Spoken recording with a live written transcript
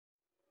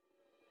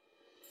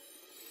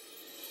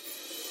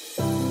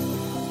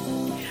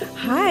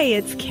Hi,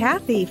 it's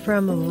Kathy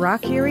from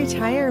Rock Your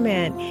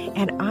Retirement,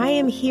 and I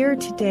am here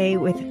today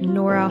with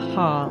Nora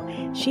Hall.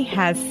 She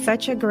has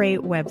such a great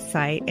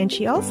website, and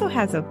she also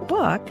has a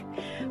book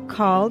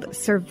called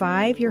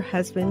Survive Your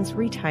Husband's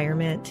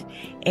Retirement,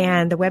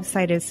 and the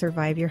website is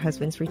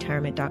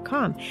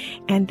surviveyourhusbandsretirement.com.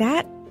 And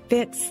that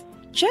fits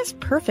just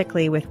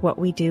perfectly with what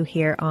we do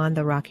here on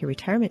the Rock Your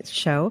Retirement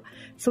show,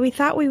 so we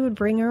thought we would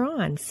bring her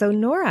on. So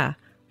Nora,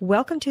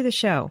 welcome to the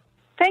show.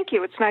 Thank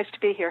you. It's nice to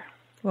be here.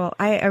 Well,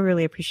 I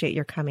really appreciate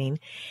your coming.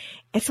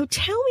 And so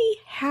tell me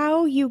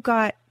how you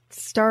got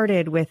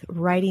started with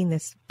writing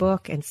this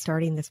book and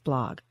starting this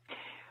blog.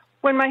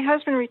 When my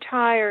husband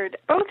retired,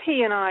 both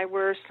he and I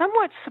were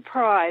somewhat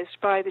surprised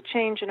by the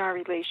change in our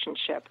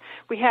relationship.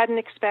 We hadn't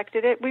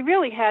expected it. We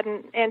really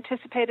hadn't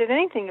anticipated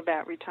anything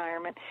about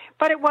retirement,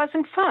 but it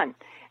wasn't fun.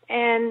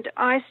 And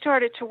I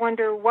started to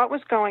wonder what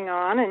was going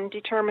on and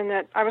determined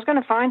that I was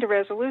going to find a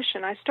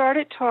resolution. I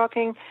started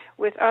talking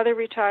with other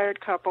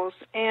retired couples,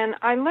 and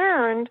I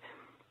learned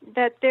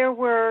that there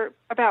were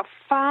about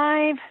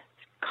 5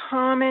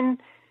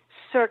 common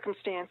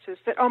circumstances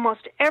that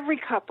almost every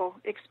couple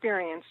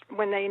experienced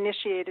when they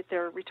initiated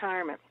their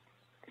retirement.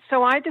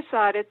 So I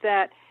decided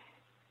that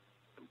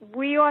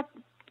we ought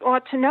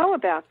to know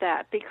about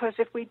that, because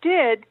if we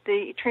did,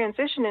 the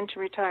transition into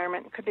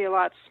retirement could be a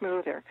lot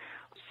smoother.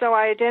 So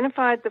I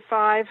identified the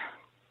 5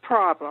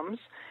 problems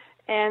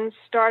and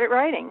started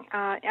writing.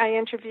 I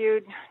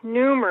interviewed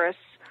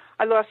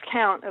I lost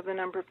count of the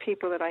number of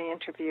people that I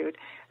interviewed,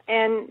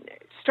 and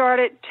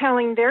started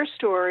telling their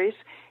stories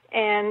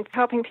and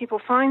helping people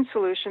find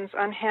solutions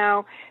on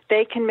how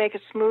they can make a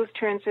smooth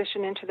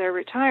transition into their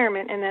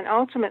retirement and then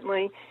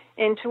ultimately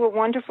into a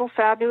wonderful,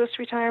 fabulous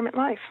retirement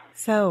life.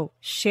 So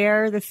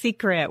share the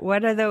secret.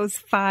 What are those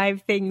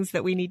 5 things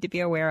that we need to be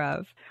aware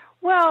of?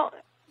 Well,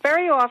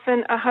 very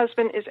often a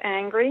husband is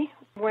angry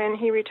when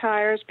he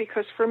retires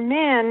because for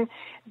men,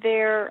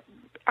 their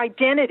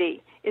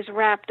identity is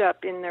wrapped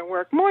up in their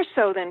work, more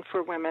so than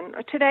for women.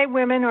 Today,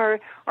 women are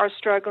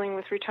struggling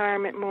with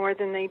retirement more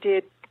than they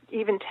did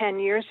even 10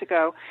 years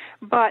ago,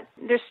 but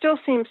there still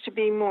seems to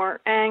be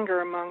more anger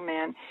among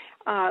men.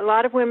 A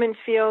lot of women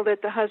feel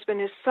that the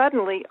husband is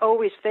suddenly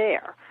always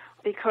there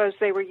because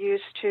they were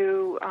used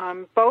to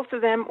both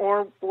of them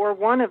or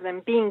one of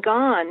them being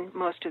gone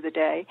most of the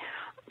day.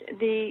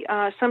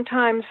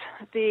 Sometimes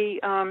the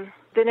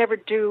never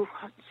do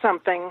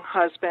something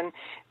husband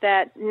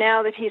that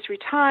now that he's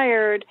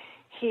retired,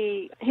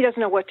 he doesn't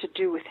know what to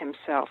do with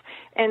himself.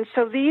 And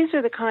so these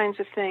are the kinds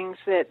of things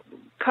that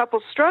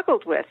couples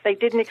struggled with. They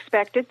didn't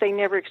expect it. They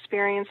never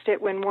experienced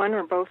it when one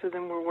or both of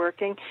them were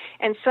working.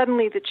 And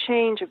suddenly the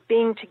change of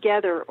being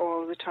together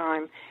all the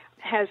time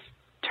has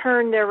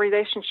turned their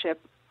relationship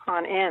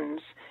on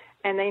ends,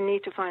 and they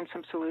need to find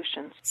some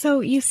solutions. So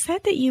you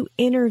said that you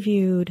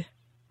interviewed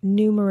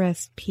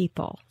numerous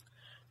people.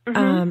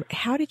 Mm-hmm.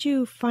 How did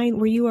you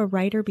were you a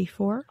writer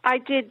before? I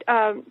did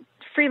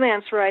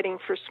freelance writing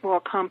for small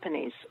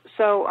companies.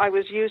 So I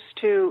was used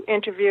to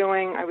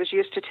interviewing, I was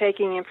used to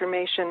taking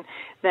information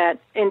that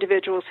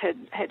individuals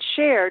had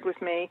shared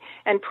with me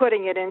and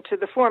putting it into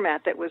the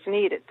format that was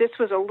needed. This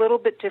was a little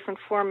bit different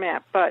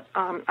format, but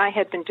I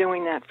had been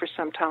doing that for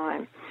some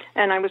time,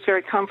 and I was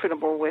very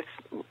comfortable with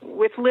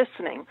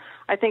listening.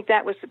 I think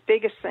that was the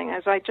biggest thing,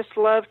 as I just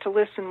love to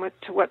listen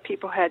to what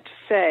people had to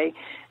say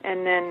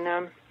and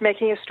then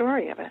making a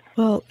story of it.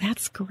 Well,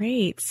 that's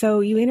great.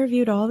 So you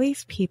interviewed all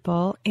these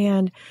people,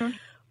 and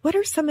what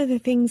are some of the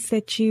things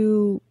that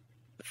you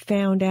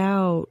found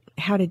out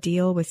how to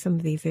deal with some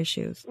of these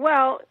issues?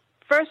 Well,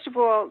 first of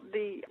all,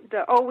 the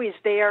always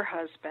there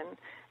husband,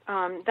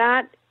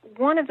 that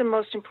one of the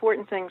most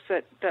important things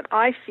that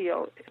I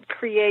feel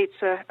creates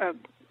a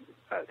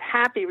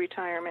happy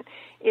retirement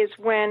is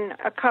when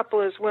a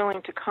couple is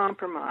willing to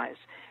compromise.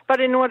 But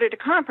in order to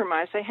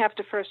compromise, they have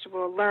to first of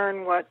all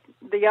learn what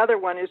the other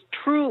one is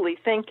truly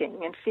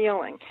thinking and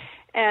feeling.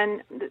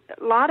 And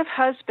a lot of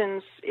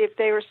husbands, if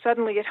they were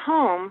suddenly at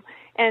home,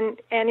 and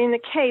in the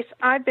case,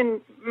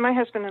 my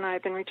husband and I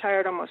have been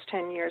retired almost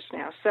 10 years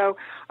now. So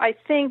I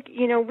think,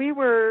 we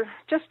were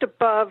just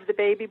above the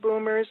baby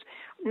boomers.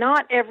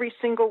 Not every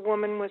single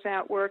woman was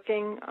out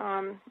working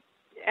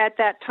at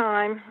that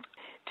time.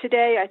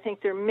 Today, I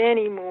think there are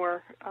many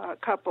more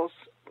couples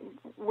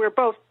where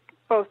both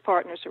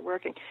partners are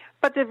working.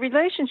 But the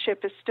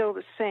relationship is still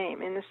the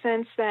same in the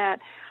sense that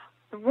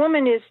the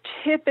woman is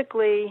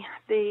typically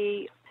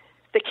the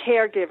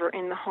caregiver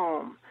in the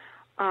home,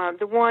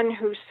 the one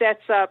who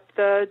sets up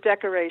the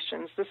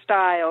decorations, the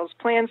styles,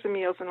 plans the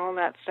meals, and all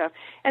that stuff.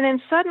 And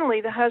then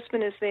suddenly the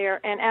husband is there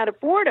and out of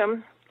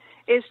boredom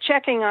is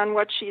checking on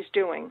what she's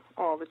doing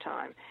all the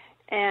time.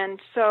 And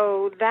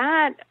so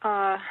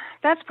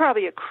that's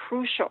probably a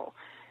crucial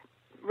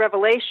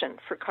revelation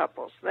for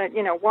couples, that,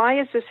 why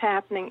is this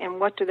happening and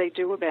what do they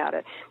do about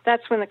it?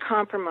 That's when the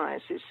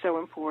compromise is so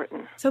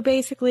important. So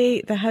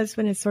basically, the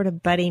husband is sort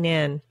of butting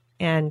in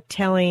and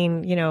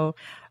telling,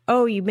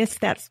 oh, you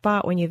missed that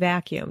spot when you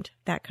vacuumed,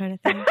 that kind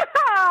of thing.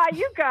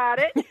 You got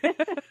it.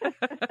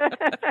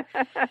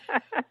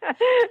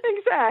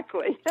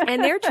 Exactly.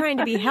 And they're trying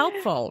to be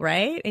helpful,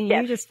 right? And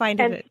yes. you just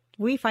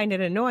we find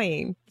it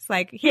annoying. It's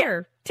like,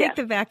 here, take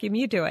the vacuum,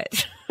 you do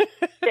it.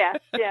 Yeah.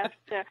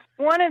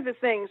 One of the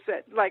things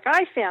that, like,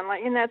 I found,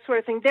 like, in that sort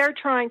of thing, they're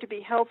trying to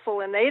be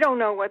helpful and they don't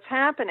know what's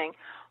happening.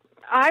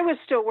 I was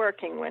still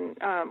working when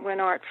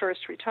Art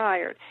first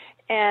retired,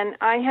 and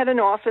I had an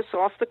office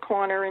off the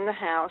corner in the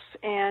house,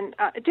 and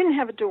it didn't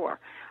have a door,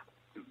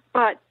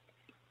 but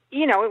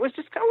it was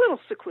just a little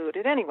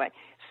secluded anyway.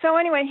 So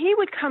anyway, he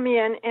would come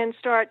in and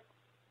start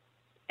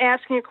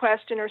asking a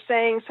question or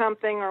saying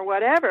something or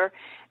whatever,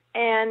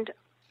 and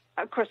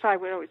of course I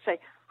would always say,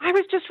 I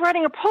was just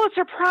writing a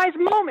Pulitzer Prize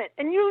moment,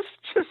 and you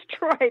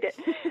destroyed it.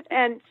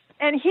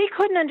 And he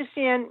couldn't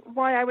understand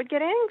why I would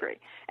get angry.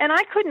 And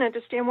I couldn't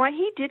understand why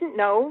he didn't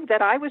know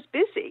that I was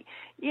busy.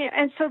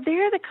 And so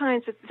they're the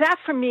kinds of, that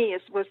for me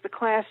was the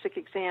classic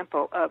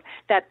example of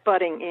that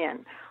butting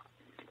in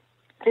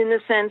the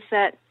sense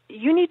that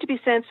you need to be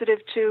sensitive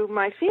to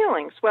my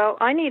feelings. Well,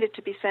 I needed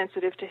to be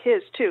sensitive to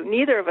his, too.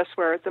 Neither of us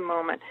were at the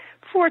moment.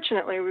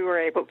 Fortunately, we were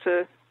able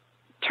to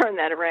turn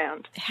that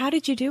around. How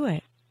did you do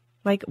it?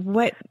 Like,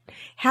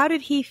 how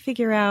did he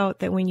figure out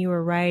that when you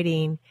were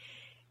writing,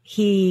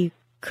 he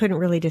couldn't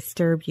really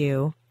disturb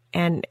you?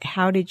 And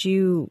how did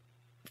you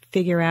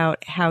figure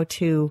out how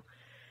to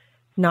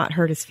not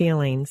hurt his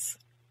feelings?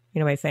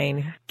 By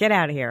saying, get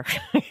out of here.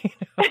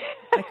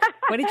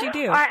 What did you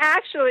do?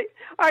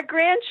 Our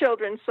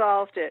grandchildren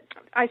solved it.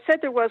 I said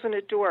there wasn't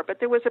a door, but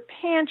there was a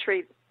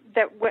pantry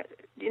that was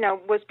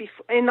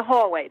in the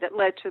hallway that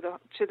led to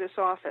this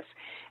office.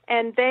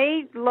 And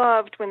they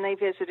loved, when they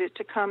visited,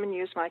 to come and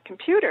use my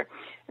computer.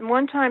 And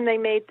one time they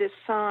made this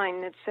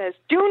sign that says,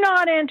 "Do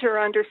not enter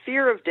under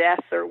fear of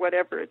death," or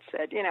whatever it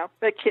said,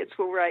 the kids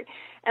will write.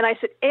 And I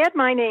said, add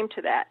my name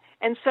to that.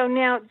 And so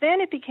then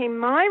it became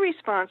my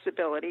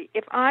responsibility.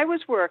 If I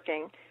was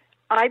working,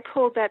 I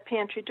pulled that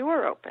pantry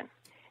door open.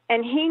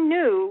 And he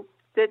knew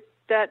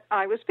that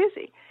I was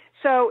busy.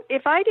 So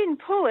if I didn't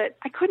pull it,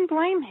 I couldn't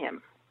blame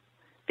him,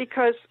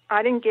 because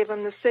I didn't give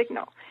him the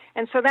signal.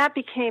 And so that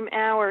became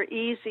our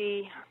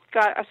easy,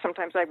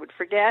 sometimes I would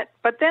forget,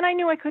 but then I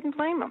knew I couldn't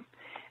blame him.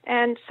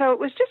 And so it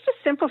was just a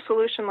simple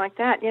solution like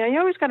that. You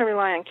always got to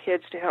rely on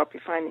kids to help you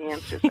find the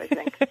answers, I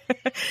think.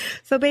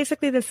 So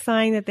basically the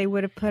sign that they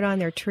would have put on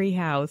their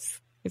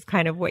treehouse is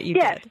kind of what you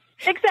did. Yes,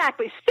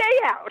 exactly. Stay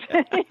out.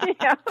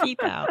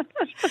 Keep out.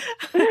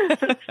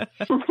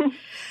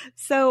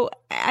 So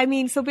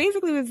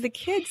basically it was the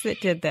kids that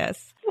did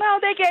this. Well,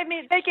 they gave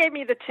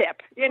me the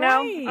tip,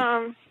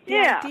 Right. The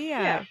idea.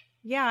 Yeah.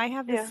 Yeah, I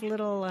have this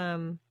little, I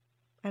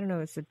don't know,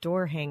 it's a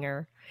door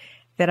hanger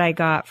that I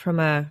got from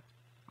a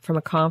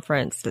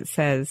conference that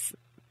says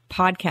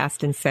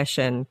podcast in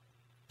session,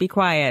 be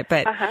quiet.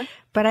 But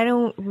I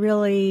don't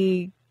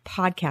really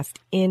podcast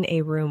in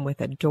a room with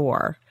a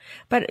door.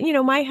 But,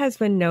 my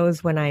husband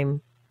knows when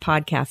I'm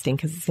podcasting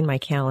because it's in my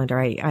calendar.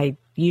 I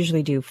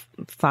usually do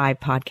 5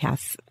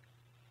 podcasts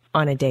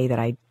on a day that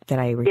I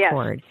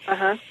record.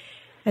 Yes.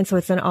 And so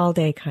it's an all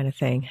day kind of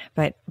thing.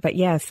 But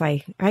yes,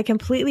 I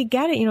completely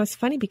get it. It's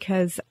funny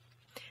because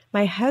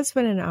my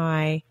husband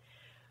and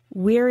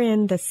we're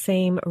in the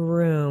same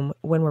room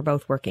when we're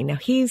both working. Now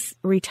he's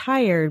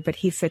retired, but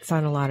he sits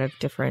on a lot of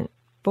different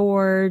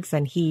boards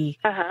and he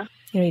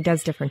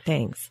does different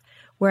things.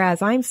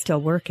 Whereas I'm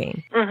still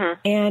working.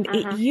 And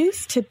it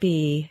used to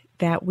be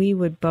that we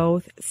would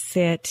both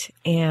sit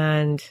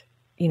and,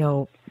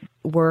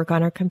 work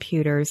on our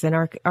computers, and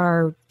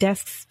our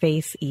desks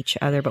face each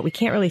other, but we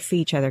can't really see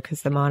each other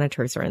because the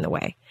monitors are in the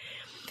way.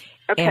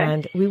 Okay.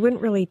 And we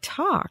wouldn't really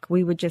talk.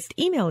 We would just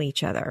email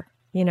each other,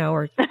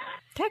 or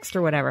text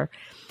or whatever.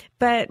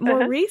 But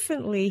more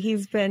recently,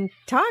 he's been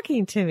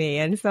talking to me.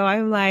 And so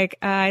I'm like,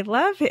 I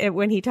love it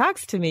when he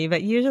talks to me.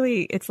 But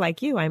usually it's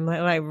like you. I'm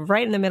like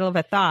right in the middle of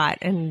a thought.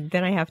 And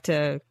then I have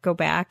to go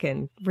back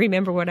and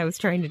remember what I was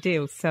trying to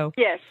do. So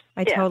yes,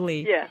 I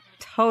totally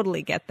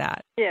get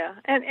that. Yeah.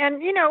 And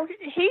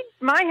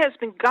my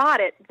husband got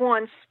it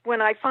once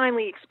when I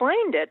finally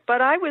explained it.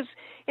 But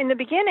in the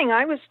beginning,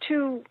 I was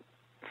too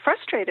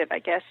frustrated, I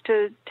guess,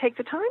 to take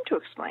the time to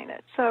explain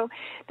it. So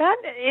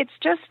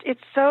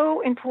it's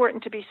so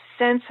important to be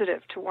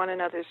sensitive to one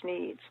another's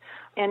needs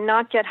and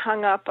not get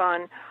hung up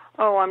on,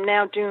 I'm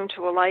now doomed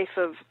to a life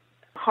of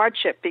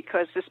hardship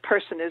because this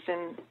person is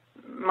in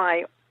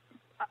my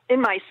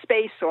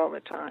space all the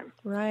time.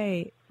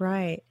 Right.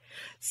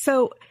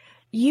 So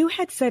you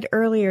had said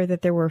earlier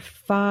that there were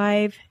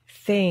 5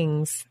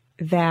 things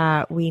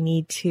that we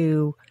need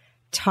to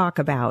talk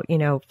about,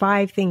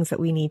 5 things that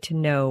we need to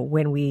know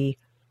when we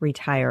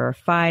retire,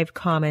 5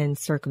 common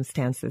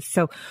circumstances.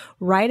 So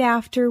right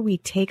after we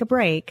take a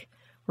break,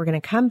 we're going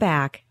to come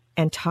back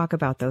and talk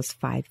about those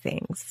 5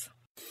 things.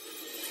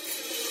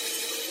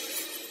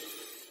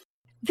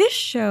 This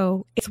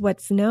show is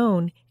what's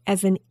known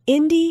as an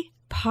indie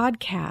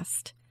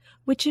podcast,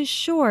 which is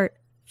short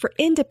for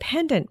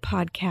independent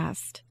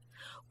podcast.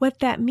 What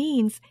that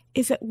means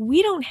is that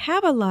we don't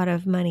have a lot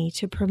of money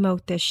to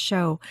promote this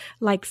show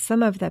like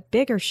some of the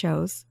bigger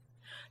shows.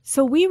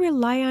 So we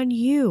rely on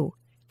you,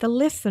 the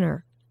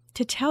listener,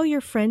 to tell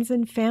your friends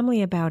and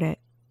family about it.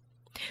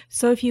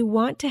 So if you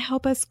want to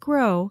help us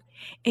grow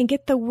and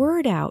get the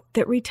word out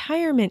that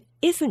retirement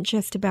isn't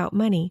just about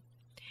money,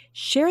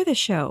 share the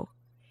show,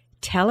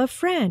 tell a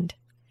friend,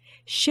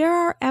 share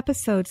our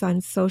episodes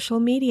on social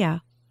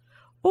media,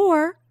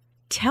 or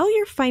tell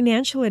your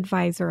financial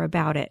advisor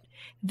about it.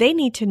 They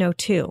need to know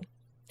too.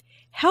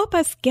 Help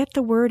us get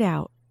the word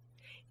out.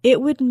 It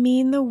would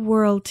mean the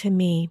world to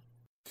me.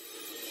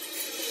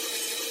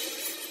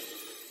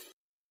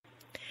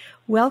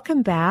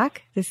 Welcome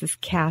back. This is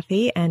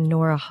Kathy and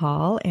Nora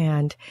Hall,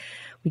 and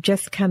we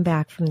just come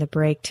back from the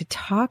break to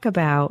talk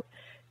about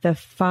the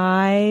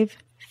 5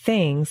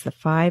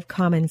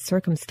 common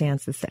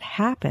circumstances that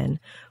happen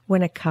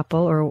when a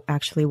couple, or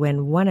actually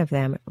when one of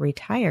them,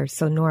 retires.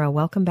 So, Nora,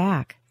 welcome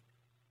back.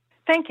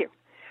 Thank you.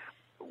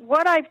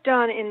 What I've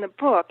done in the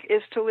book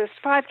is to list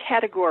 5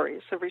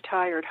 categories of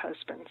retired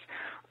husbands.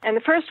 And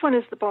the first one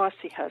is the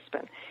bossy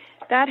husband.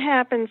 That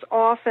happens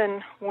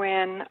often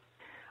when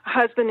a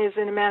husband is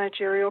in a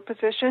managerial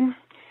position.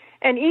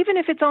 And even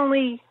if it's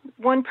only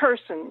one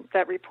person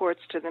that reports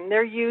to them,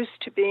 they're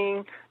used to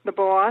being the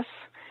boss.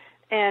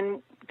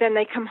 And then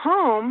they come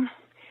home,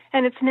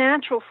 and it's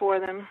natural for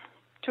them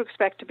to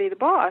expect to be the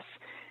boss.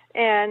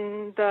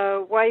 And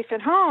the wife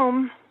at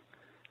home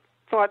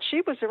thought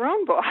she was her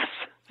own boss.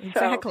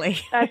 Exactly.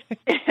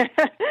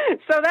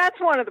 So that's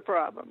one of the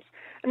problems.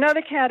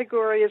 Another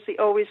category is the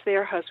always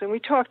there husband. We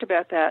talked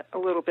about that a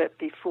little bit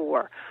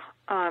before.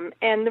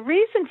 And the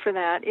reason for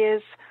that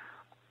is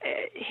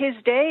his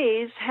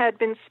days had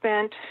been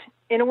spent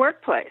in a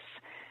workplace.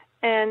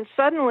 And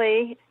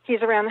suddenly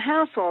he's around the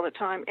house all the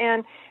time.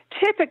 And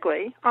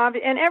typically,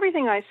 and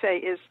everything I say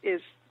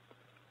is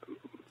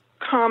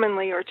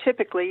commonly or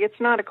typically, it's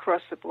not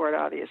across the board,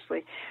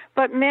 obviously,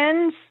 but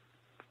men's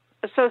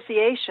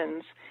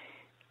associations,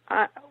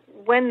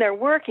 when they're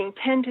working,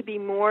 tend to be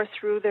more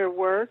through their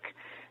work.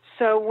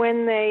 So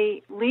when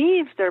they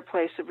leave their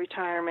place of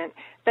retirement,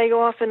 they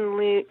often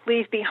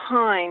leave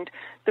behind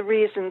the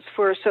reasons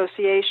for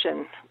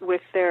association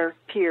with their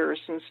peers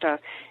and stuff,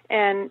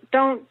 and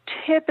don't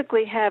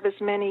typically have as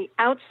many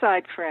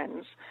outside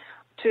friends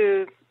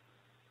to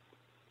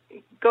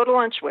go to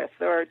lunch with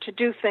or to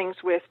do things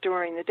with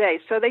during the day.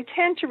 So they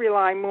tend to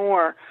rely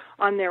more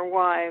on their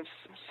wives'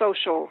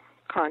 social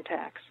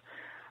contacts.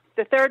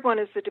 The third one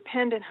is the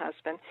dependent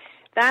husband.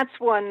 That's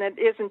one that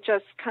isn't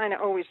just kind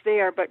of always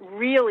there, but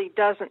really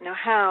doesn't know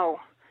how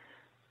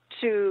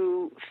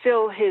to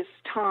fill his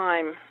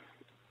time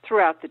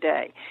throughout the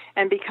day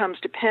and becomes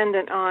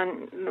dependent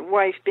on the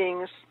wife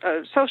being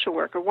a social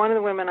worker. One of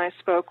the women I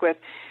spoke with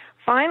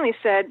finally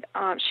said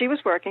she was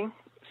working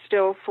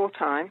still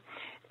full-time,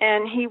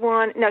 and she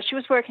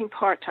was working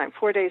part-time,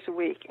 4 days a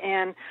week.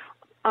 And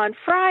on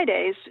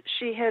Fridays,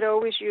 she had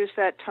always used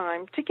that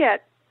time to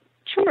get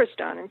chores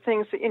done and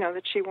things that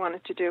that she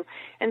wanted to do,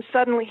 and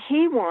suddenly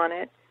he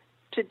wanted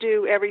to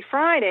do every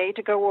Friday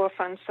to go off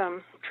on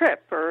some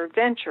trip or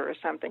adventure or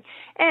something,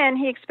 and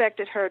he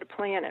expected her to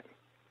plan it.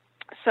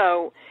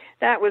 So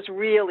that was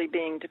really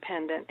being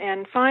dependent.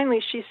 And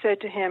finally she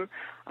said to him,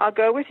 I'll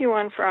go with you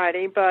on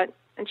Friday,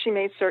 and she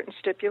made certain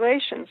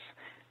stipulations.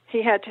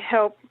 He had to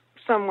help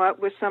somewhat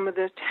with some of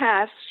the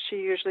tasks she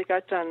usually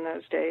got done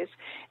those days,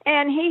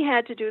 and he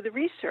had to do the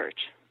research.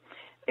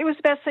 It was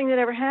the best thing that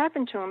ever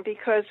happened to him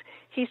because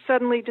he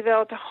suddenly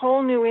developed a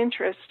whole new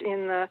interest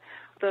in the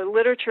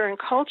literature and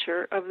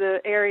culture of the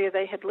area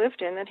they had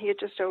lived in that he had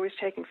just always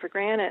taken for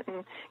granted,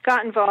 and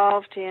got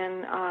involved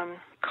in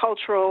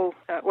cultural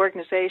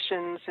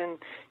organizations and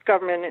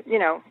government,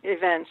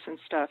 events and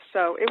stuff.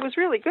 So it was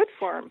really good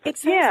for him. It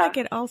sounds like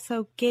it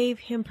also gave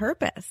him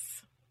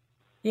purpose.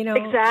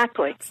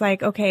 Exactly. It's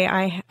like, okay,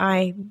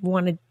 I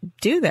want to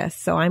do this,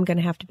 so I'm going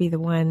to have to be the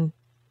one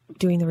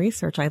doing the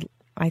research.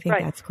 I think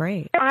that's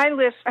great. I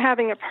list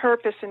having a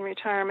purpose in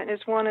retirement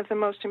is one of the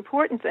most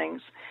important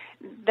things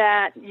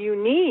that you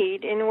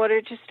need in order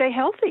to stay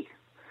healthy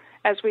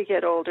as we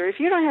get older. If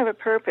you don't have a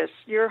purpose,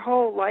 your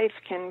whole life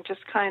can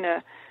just kind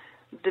of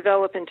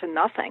develop into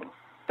nothing.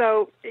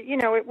 So,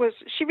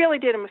 she really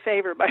did him a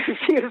favor by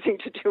refusing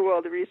to do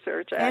all the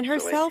research, actually. And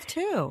herself,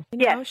 too.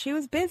 She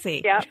was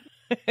busy. Yeah.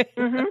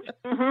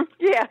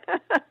 Yeah.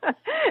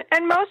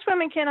 And most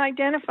women can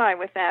identify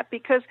with that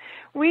because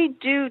we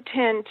do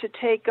tend to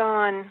take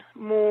on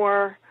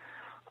more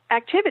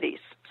activities,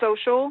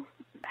 social,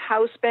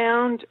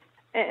 housebound,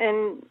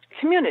 and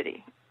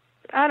community.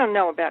 I don't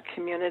know about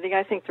community.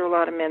 I think there are a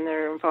lot of men that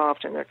are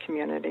involved in their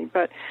community,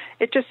 but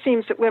it just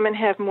seems that women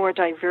have more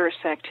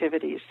diverse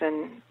activities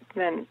than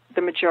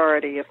the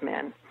majority of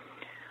men.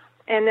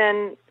 And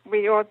then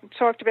we all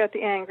talked about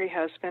the angry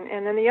husband.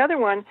 And then the other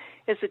one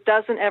is the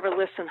doesn't ever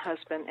listen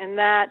husband, and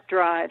that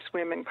drives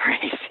women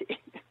crazy.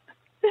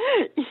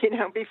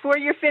 Before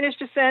you're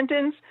finished a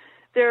sentence,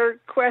 they're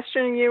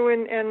questioning you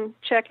and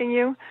checking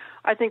you.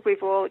 I think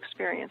we've all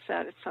experienced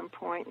that at some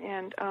point.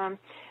 And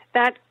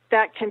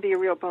that can be a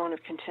real bone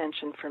of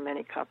contention for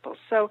many couples.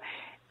 So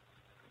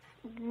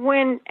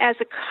as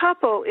a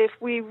couple, if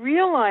we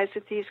realize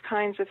that these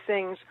kinds of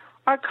things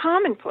are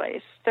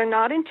commonplace. They're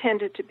not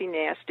intended to be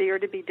nasty or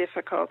to be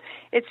difficult.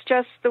 It's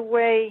just the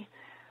way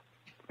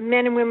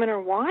men and women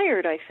are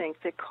wired, I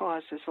think, that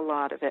causes a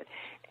lot of it.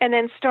 And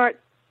then start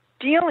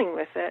dealing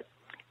with it.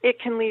 It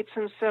can lead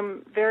to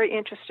some very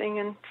interesting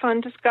and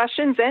fun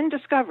discussions and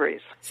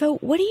discoveries. So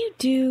what do you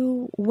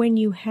do when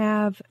you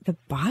have the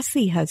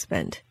bossy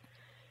husband?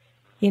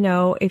 You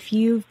know, if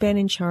you've been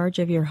in charge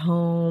of your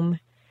home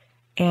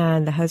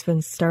and the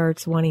husband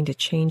starts wanting to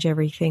change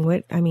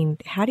everything,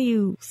 how do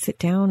you sit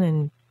down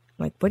and,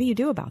 what do you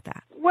do about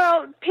that?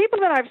 Well, people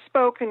that I've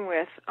spoken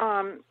with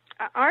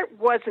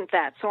wasn't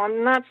that, so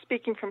I'm not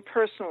speaking from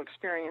personal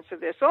experience of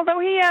this, although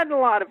he had a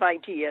lot of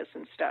ideas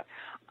and stuff.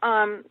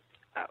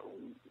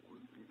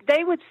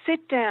 They would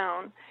sit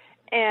down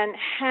and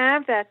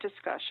have that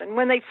discussion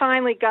when they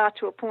finally got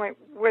to a point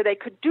where they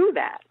could do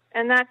that.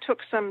 And that took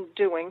some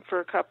doing for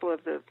a couple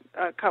of the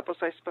couples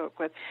I spoke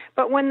with.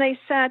 But when they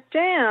sat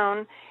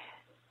down,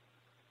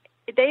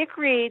 they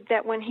agreed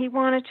that when he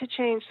wanted to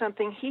change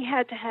something, he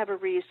had to have a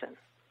reason.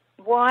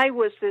 Why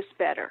was this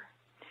better?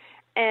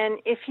 And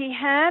if he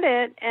had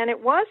it and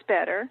it was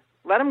better,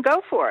 let him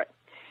go for it.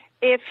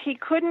 If he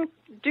couldn't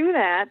do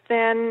that,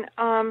 then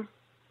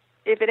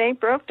if it ain't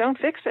broke, don't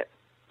fix it,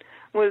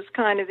 was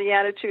kind of the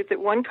attitude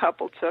that one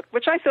couple took,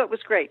 which I thought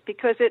was great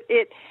because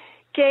it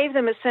gave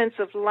them a sense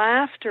of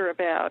laughter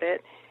about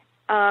it,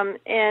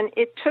 and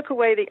it took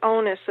away the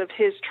onus of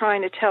his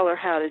trying to tell her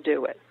how to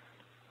do it.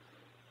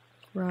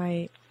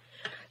 Right.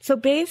 So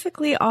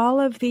basically all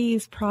of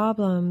these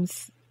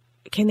problems,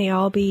 can they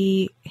all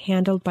be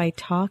handled by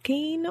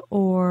talking,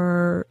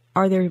 or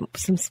are there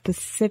some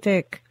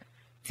specific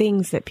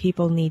things that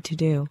people need to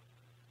do?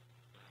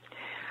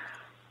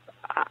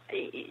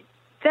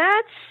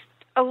 That's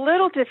a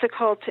little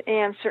difficult to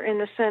answer in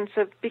the sense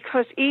of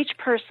because each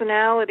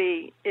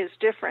personality is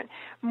different.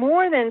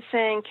 More than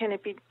saying can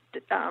it be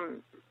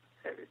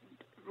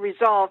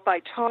resolved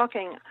by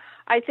talking,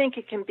 I think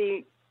it can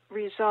be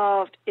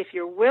resolved if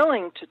you're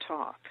willing to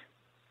talk.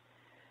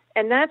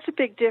 And that's a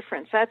big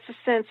difference. That's a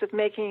sense of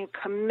making a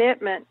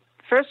commitment,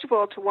 first of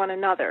all, to one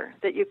another,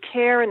 that you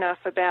care enough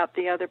about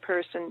the other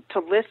person to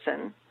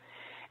listen,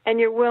 and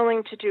you're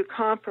willing to do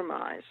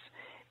compromise.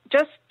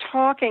 Just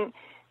talking,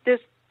 there's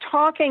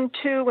talking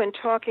to and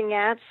talking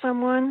at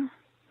someone,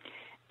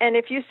 and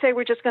if you say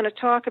we're just going to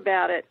talk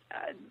about it,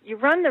 you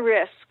run the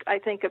risk, I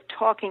think, of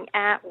talking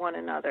at one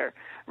another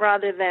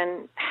rather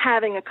than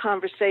having a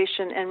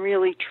conversation and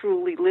really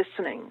truly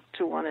listening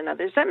to one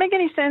another. Does that make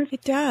any sense?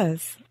 It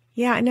does.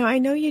 Yeah, no, I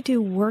know you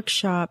do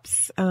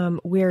workshops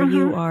where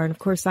you are, and of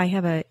course I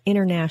have an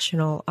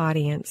international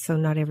audience, so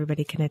not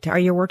everybody can attend. Are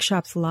your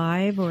workshops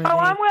live? Or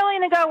I'm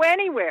willing to go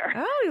anywhere.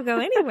 Oh, you go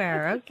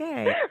anywhere.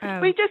 Okay.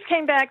 We just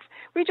came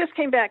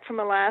back from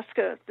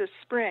Alaska this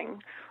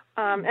spring,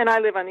 and I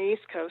live on the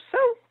East Coast, so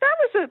that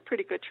was a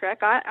pretty good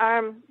trek.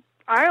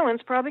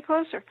 Ireland's probably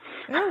closer.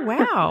 Oh,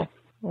 wow.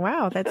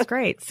 Wow, that's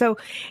great. So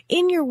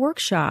in your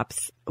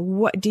workshops,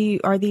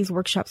 are these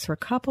workshops for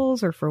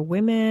couples or for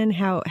women?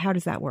 How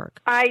does that work?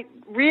 I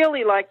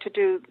really like to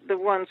do the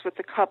ones with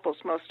the couples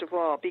most of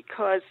all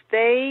because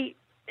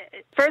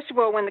first of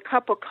all, when the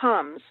couple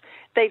comes,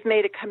 they've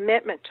made a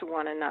commitment to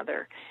one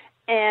another.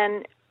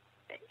 And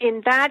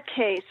in that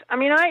case,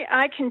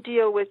 I can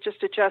deal with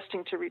just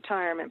adjusting to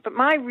retirement, but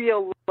my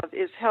real love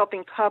is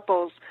helping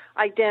couples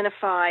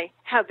identify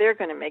how they're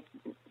going to make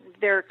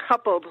their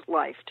coupled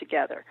life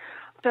together.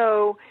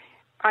 So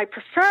I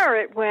prefer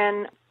it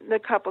when the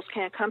couples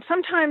can't come.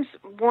 Sometimes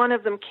one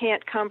of them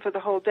can't come for the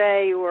whole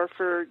day or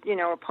for,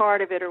 a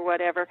part of it or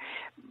whatever,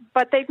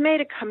 but they've made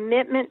a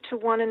commitment to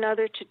one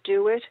another to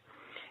do it.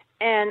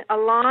 And a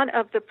lot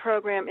of the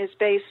program is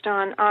based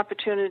on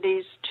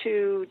opportunities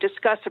to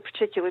discuss a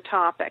particular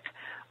topic.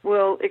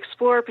 We'll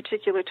explore a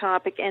particular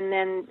topic, and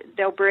then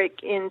they'll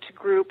break into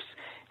groups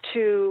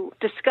to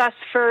discuss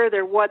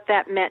further what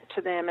that meant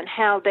to them and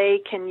how they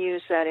can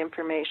use that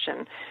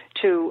information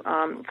to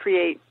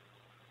create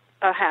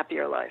a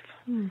happier life.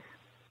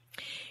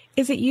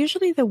 Is it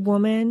usually the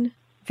woman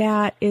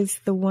that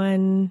is the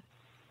one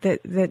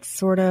that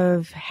sort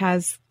of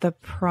has the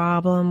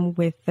problem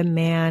with the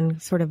man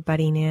sort of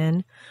butting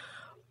in,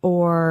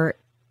 or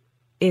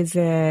does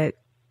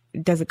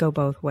it go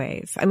both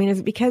ways? Is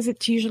it because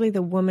it's usually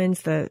the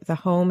woman's, the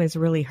home is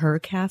really her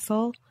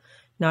castle,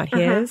 not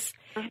his?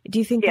 Do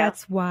you think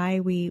that's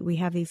why we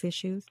have these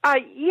issues?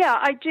 Yeah,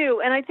 I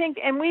do. And I think,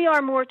 and we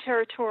are more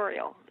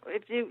territorial.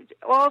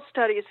 All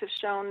studies have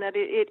shown that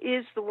it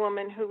is the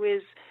woman who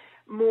is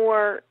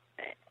more,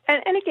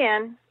 and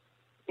again,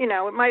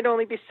 it might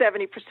only be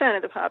 70%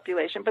 of the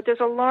population, but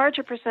there's a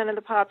larger percent of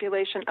the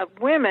population of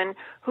women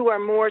who are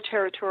more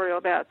territorial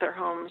about their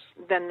homes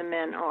than the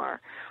men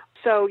are.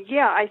 So,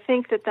 yeah, I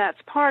think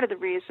that's part of the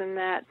reason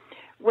that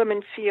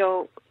women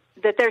feel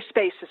that their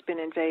space has been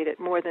invaded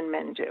more than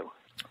men do.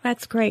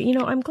 That's great.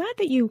 I'm glad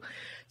that you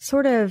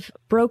sort of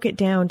broke it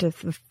down to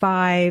the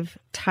 5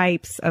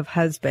 types of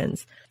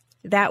husbands.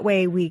 That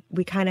way we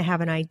kind of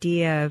have an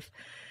idea of,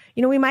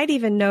 we might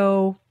even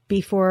know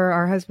before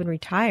our husband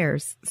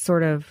retires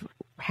sort of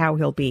how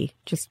he'll be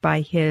just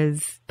by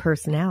his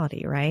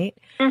personality, right?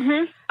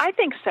 Mm-hmm. I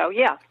think so,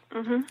 yeah.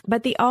 Mm-hmm.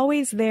 But the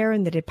always there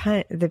and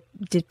the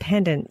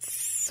dependence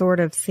sort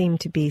of seem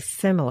to be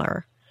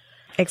similar,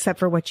 except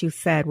for what you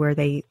said, where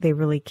they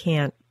really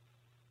can't.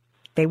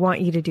 They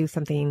want you to do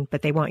something,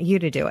 but they want you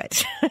to do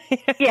it.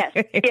 Yes,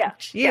 they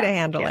want you to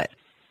handle it.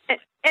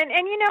 And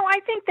I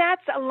think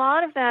that's a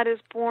lot of that is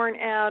born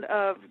out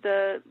of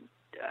the.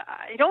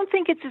 I don't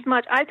think it's as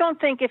much. I don't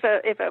think if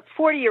a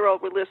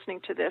 40-year-old were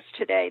listening to this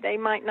today, they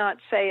might not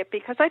say it,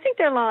 because I think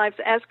their lives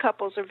as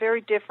couples are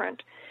very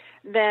different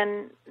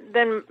than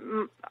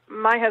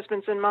my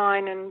husband's and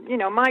mine and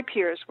my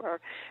peers were,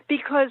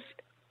 because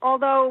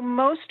although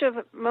most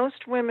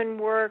women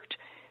worked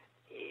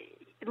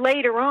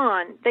later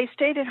on, they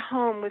stayed at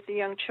home with the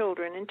young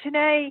children, and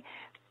today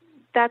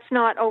that's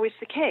not always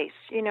the case,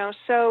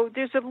 so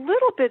there's a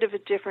little bit of a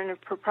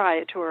different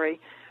proprietary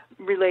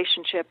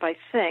relationship, I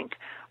think,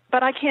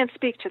 but I can't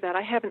speak to that.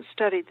 I haven't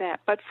studied that.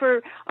 But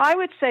I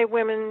would say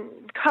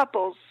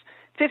couples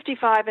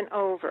 55 and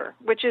over,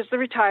 which is the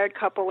retired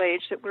couple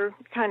age that we're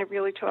kind of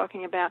really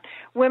talking about,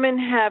 women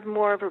have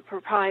more of a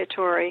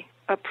proprietary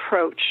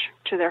approach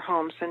to their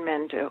homes than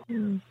men do.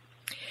 Mm.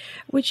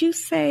 Would you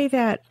say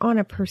that on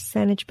a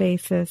percentage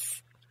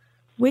basis,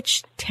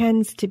 which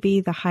tends to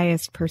be the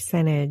highest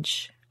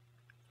percentage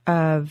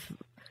of,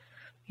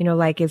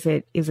 is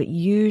it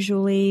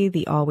usually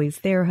the always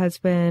there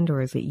husband, or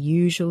is it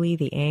usually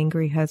the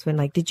angry husband?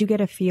 Like, did you get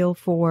a feel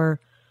for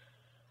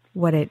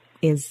what it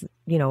is,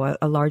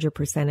 a larger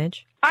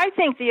percentage? I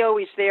think the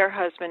always there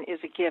husband is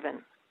a given,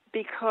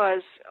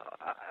 because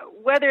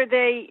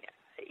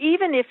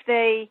even if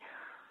they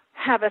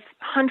have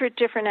 100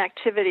 different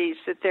activities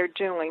that they're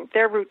doing,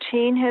 their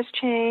routine has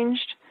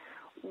changed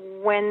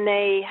when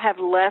they have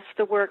left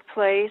the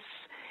workplace.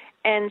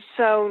 And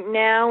so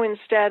now,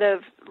 instead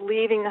of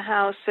leaving the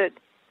house at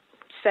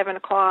 7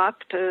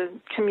 o'clock to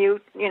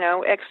commute,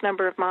 X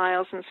number of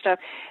miles and stuff,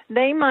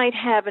 they might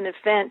have an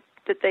event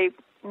that they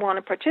want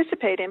to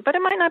participate in, but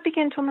it might not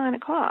begin till 9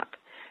 o'clock.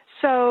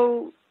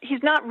 So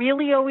he's not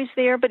really always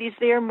there, but he's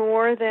there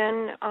more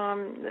than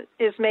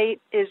his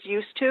mate is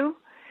used to.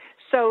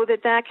 So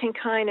that can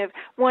kind of,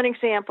 one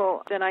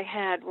example that I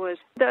had was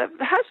the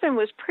husband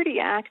was pretty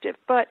active,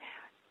 but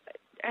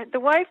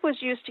the wife was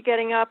used to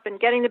getting up and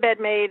getting the bed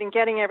made and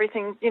getting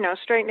everything,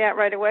 straightened out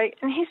right away.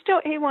 And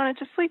he wanted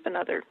to sleep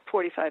another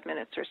 45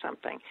 minutes or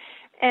something.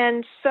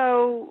 And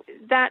so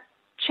that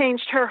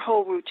changed her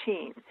whole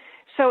routine.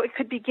 So it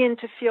could begin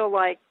to feel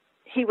like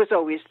he was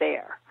always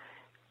there.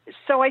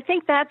 So I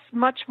think that's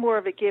much more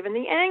of a given.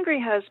 The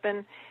angry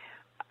husband,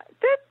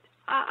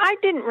 I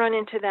didn't run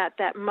into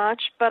that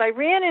much, but I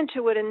ran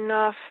into it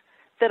enough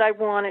that I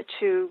wanted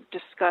to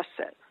discuss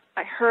it.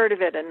 I heard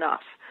of it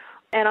enough.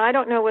 And I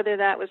don't know whether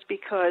that was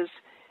because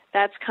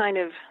that's kind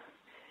of,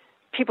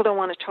 people don't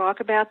want to talk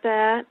about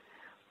that,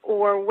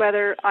 or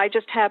whether I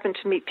just happened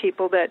to meet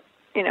people that,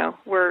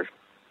 were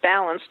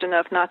balanced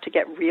enough not to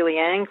get really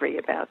angry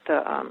about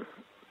the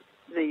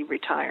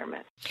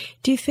retirement.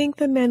 Do you think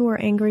the men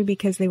were angry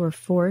because they were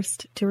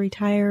forced to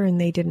retire and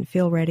they didn't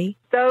feel ready?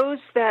 Those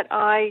that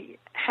I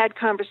had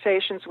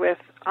conversations with,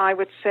 I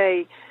would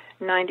say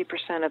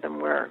 90% of them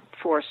were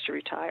forced to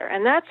retire.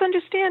 And that's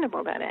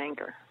understandable, that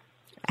anger.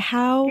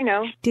 How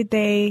did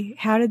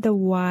the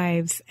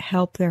wives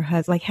help their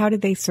husbands? Like, how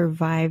did they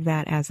survive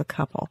that as a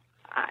couple?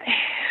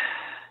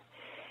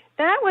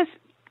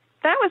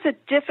 That was a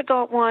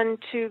difficult one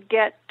to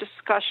get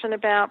discussion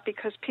about,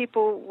 because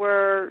people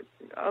were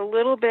a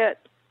little bit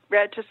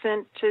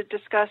reticent to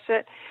discuss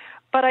it.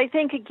 But I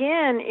think,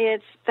 again,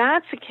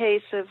 that's a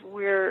case of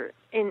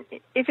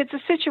if it's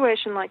a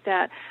situation like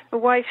that, the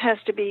wife has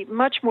to be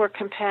much more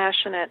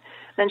compassionate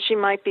than she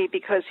might be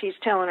because he's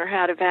telling her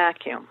how to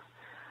vacuum.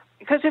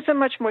 Because it's a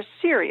much more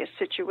serious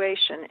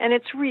situation, and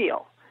it's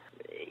real.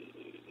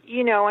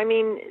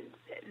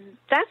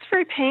 That's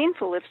very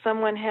painful if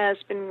someone has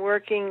been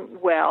working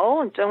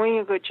well and doing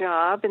a good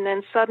job, and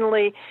then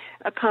suddenly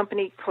a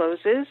company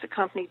closes, a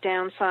company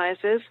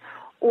downsizes,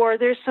 or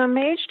there's some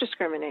age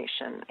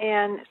discrimination.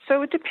 And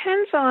so it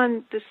depends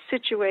on the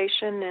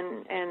situation,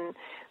 and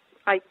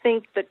I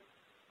think that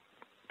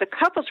the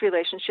couple's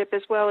relationship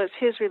as well as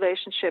his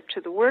relationship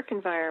to the work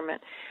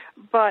environment.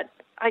 But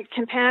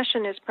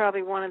compassion is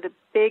probably one of the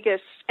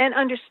biggest, and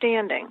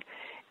understanding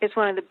is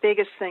one of the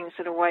biggest things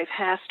that a wife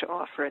has to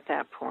offer at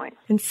that point.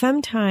 And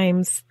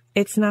sometimes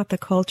it's not the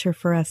culture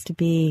for us to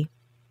be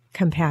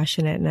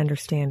compassionate and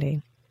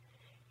understanding,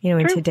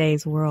 in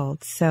today's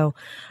world. So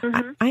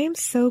I am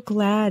so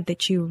glad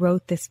that you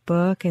wrote this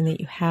book and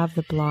that you have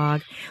the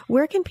blog.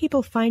 Where can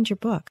people find your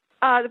book?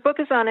 The book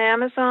is on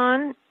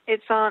Amazon.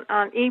 It's on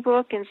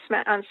ebook and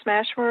on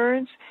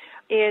Smashwords.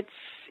 It's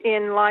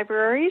in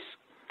libraries.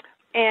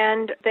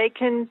 And they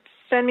can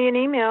send me an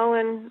email,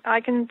 and I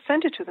can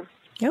send it to them.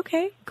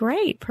 Okay,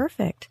 great,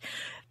 perfect.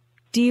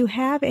 Do you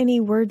have any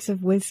words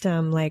of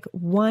wisdom, like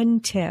one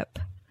tip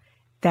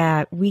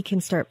that we can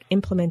start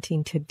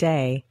implementing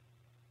today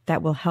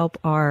that will help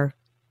our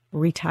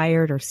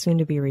retired or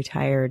soon-to-be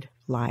retired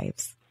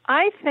lives?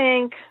 I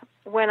think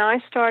when I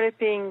started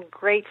being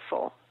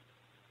grateful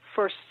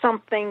for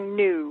something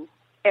new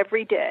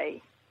every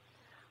day,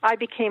 I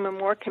became a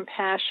more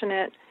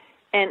compassionate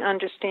and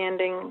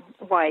understanding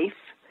wife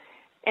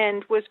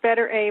and was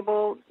better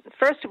able,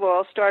 first of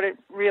all, started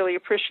really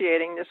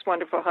appreciating this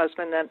wonderful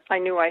husband that I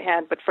knew I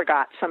had but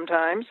forgot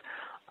sometimes.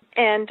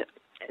 And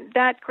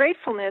that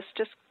gratefulness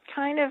just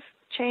kind of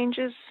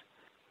changes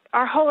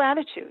our whole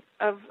attitude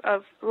of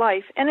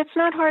life. And it's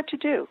not hard to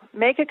do.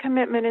 Make a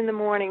commitment in the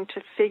morning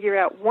to figure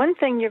out one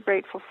thing you're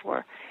grateful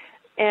for.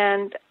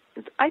 And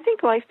I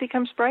think life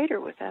becomes brighter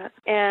with that.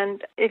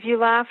 And if you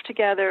laugh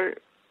together,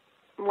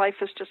 life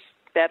is just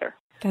better.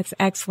 That's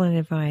excellent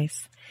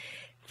advice.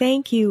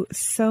 Thank you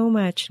so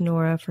much,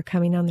 Nora, for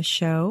coming on the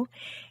show.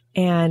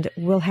 And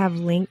we'll have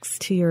links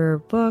to your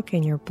book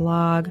and your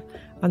blog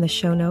on the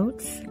show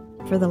notes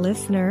for the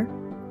listener.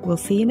 We'll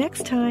see you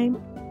next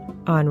time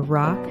on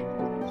Rock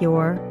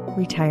Your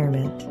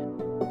Retirement.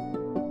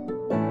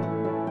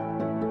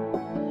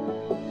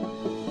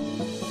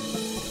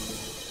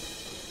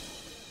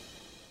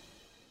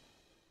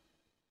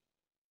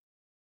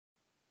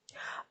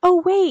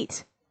 Oh,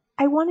 wait!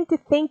 I wanted to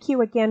thank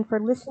you again for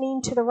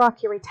listening to the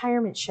Rock Your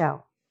Retirement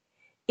Show.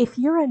 If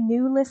you're a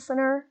new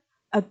listener,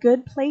 a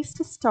good place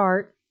to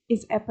start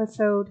is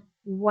episode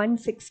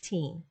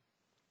 116.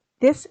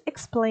 This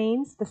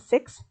explains the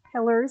 6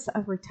 pillars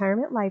of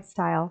retirement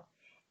lifestyle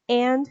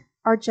and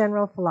our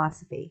general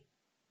philosophy.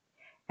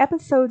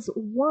 Episodes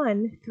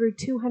 1 through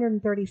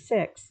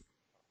 236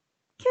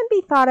 can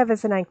be thought of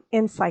as an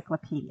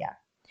encyclopedia.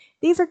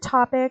 These are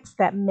topics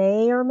that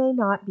may or may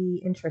not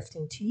be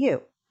interesting to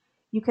you.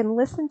 You can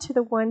listen to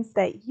the ones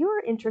that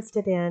you're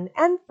interested in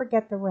and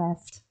forget the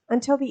rest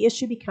until the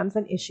issue becomes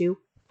an issue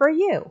for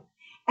you.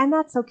 And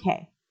that's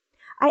okay.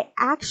 I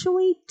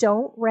actually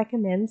don't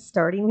recommend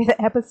starting with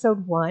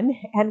episode 1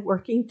 and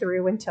working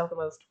through until the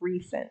most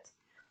recent.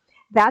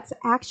 That's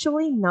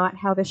actually not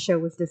how the show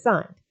was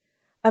designed.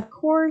 Of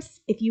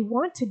course, if you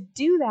want to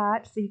do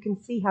that so you can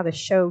see how the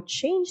show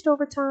changed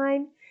over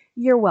time,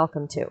 you're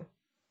welcome to.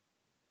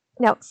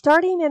 Now,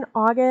 starting in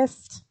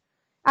August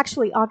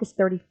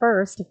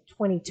 31st of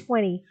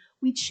 2020,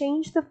 we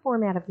changed the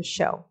format of the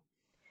show.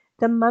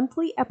 The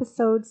monthly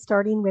episodes,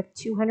 starting with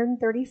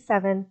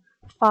 237,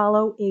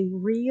 follow a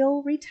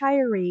real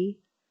retiree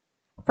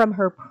from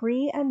her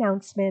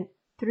pre-announcement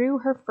through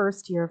her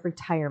first year of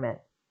retirement.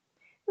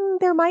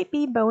 There might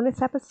be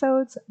bonus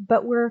episodes,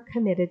 but we're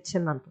committed to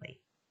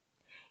monthly.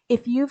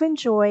 If you've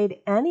enjoyed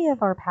any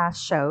of our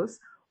past shows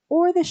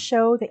or the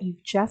show that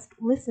you've just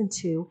listened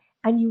to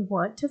and you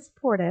want to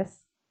support us,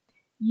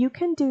 you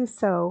can do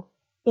so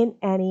in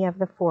any of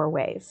the 4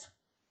 ways.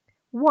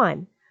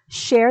 1.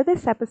 Share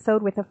this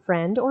episode with a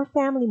friend or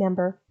family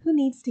member who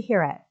needs to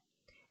hear it.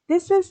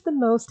 This is the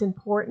most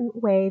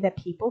important way that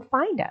people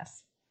find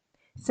us.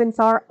 Since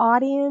our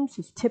audience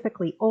is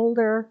typically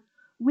older,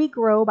 we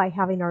grow by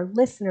having our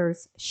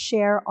listeners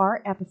share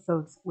our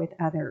episodes with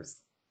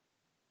others.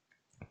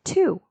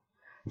 2.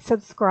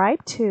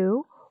 Subscribe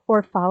to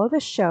or follow the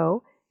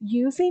show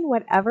using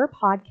whatever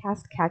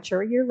podcast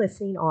catcher you're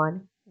listening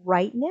on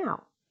right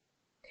now.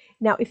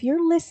 Now, if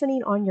you're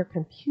listening on your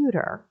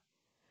computer,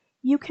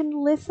 you can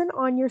listen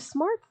on your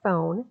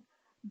smartphone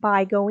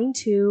by going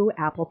to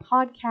Apple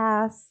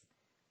Podcasts,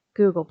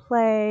 Google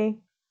Play,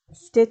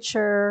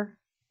 Stitcher,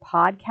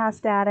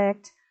 Podcast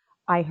Addict,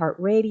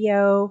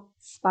 iHeartRadio,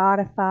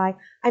 Spotify.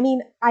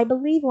 I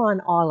believe we're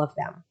on all of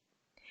them.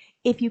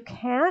 If you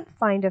can't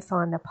find us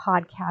on the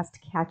podcast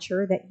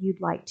catcher that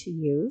you'd like to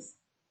use,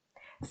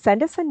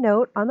 send us a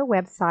note on the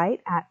website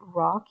at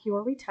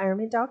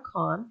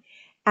rockyourretirement.com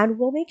and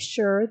we'll make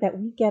sure that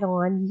we get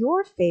on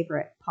your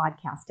favorite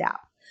podcast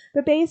app.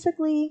 But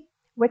basically,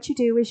 what you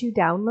do is you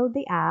download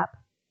the app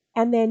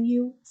and then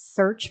you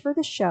search for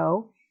the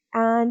show,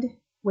 and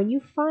when you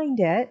find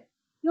it,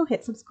 you'll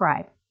hit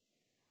subscribe.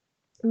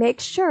 Make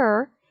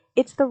sure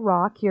it's the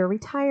Rock Your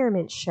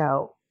Retirement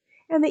Show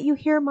and that you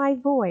hear my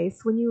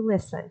voice when you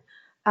listen.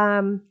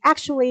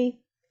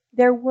 Actually,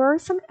 there were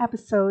some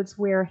episodes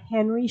where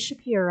Henry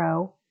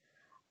Shapiro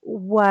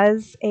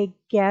was a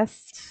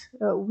guest.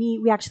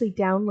 We actually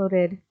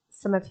downloaded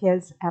some of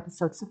his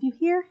episodes. So if you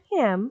hear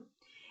him,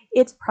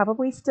 it's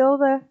probably still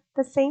the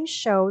same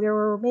show. There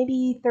were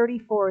maybe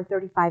 34 or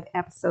 35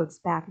 episodes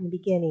back in the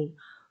beginning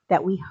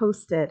that we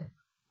hosted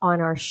on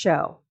our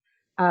show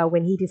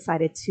when he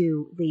decided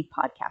to leave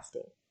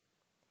podcasting.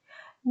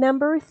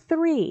 Number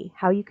 3,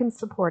 how you can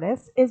support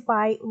us is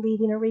by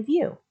leaving a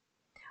review.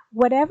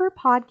 Whatever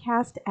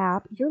podcast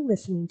app you're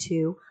listening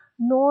to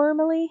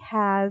normally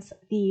has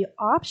the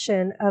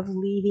option of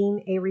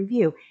leaving a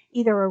review,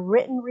 either a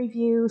written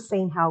review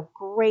saying how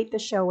great the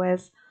show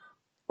is,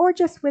 or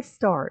just with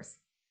stars.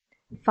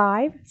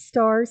 5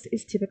 stars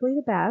is typically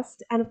the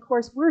best, and of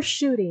course we're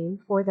shooting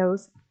for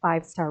those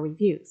 5-star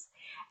reviews.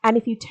 And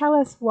if you tell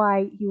us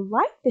why you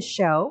like the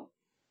show,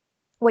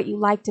 what you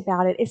liked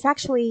about it, it's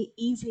actually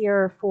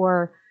easier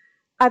for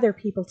other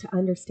people to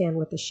understand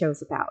what the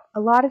show's about. A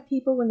lot of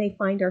people, when they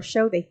find our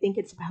show, they think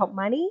it's about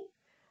money.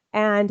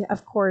 And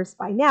of course,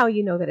 by now,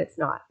 you know that it's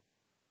not.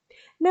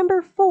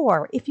 Number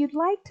 4, if you'd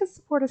like to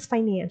support us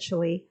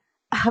financially,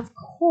 of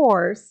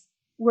course,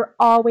 we're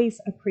always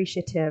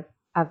appreciative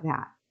of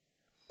that.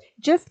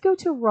 Just go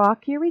to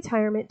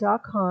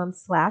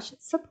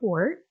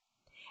rockyourretirement.com/support,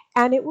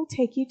 and it will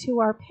take you to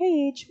our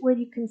page where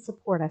you can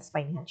support us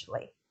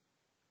financially.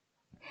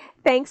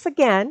 Thanks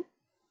again,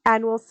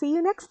 and we'll see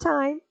you next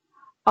time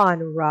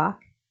on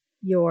Rock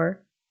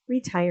Your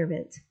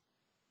Retirement.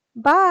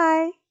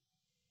 Bye.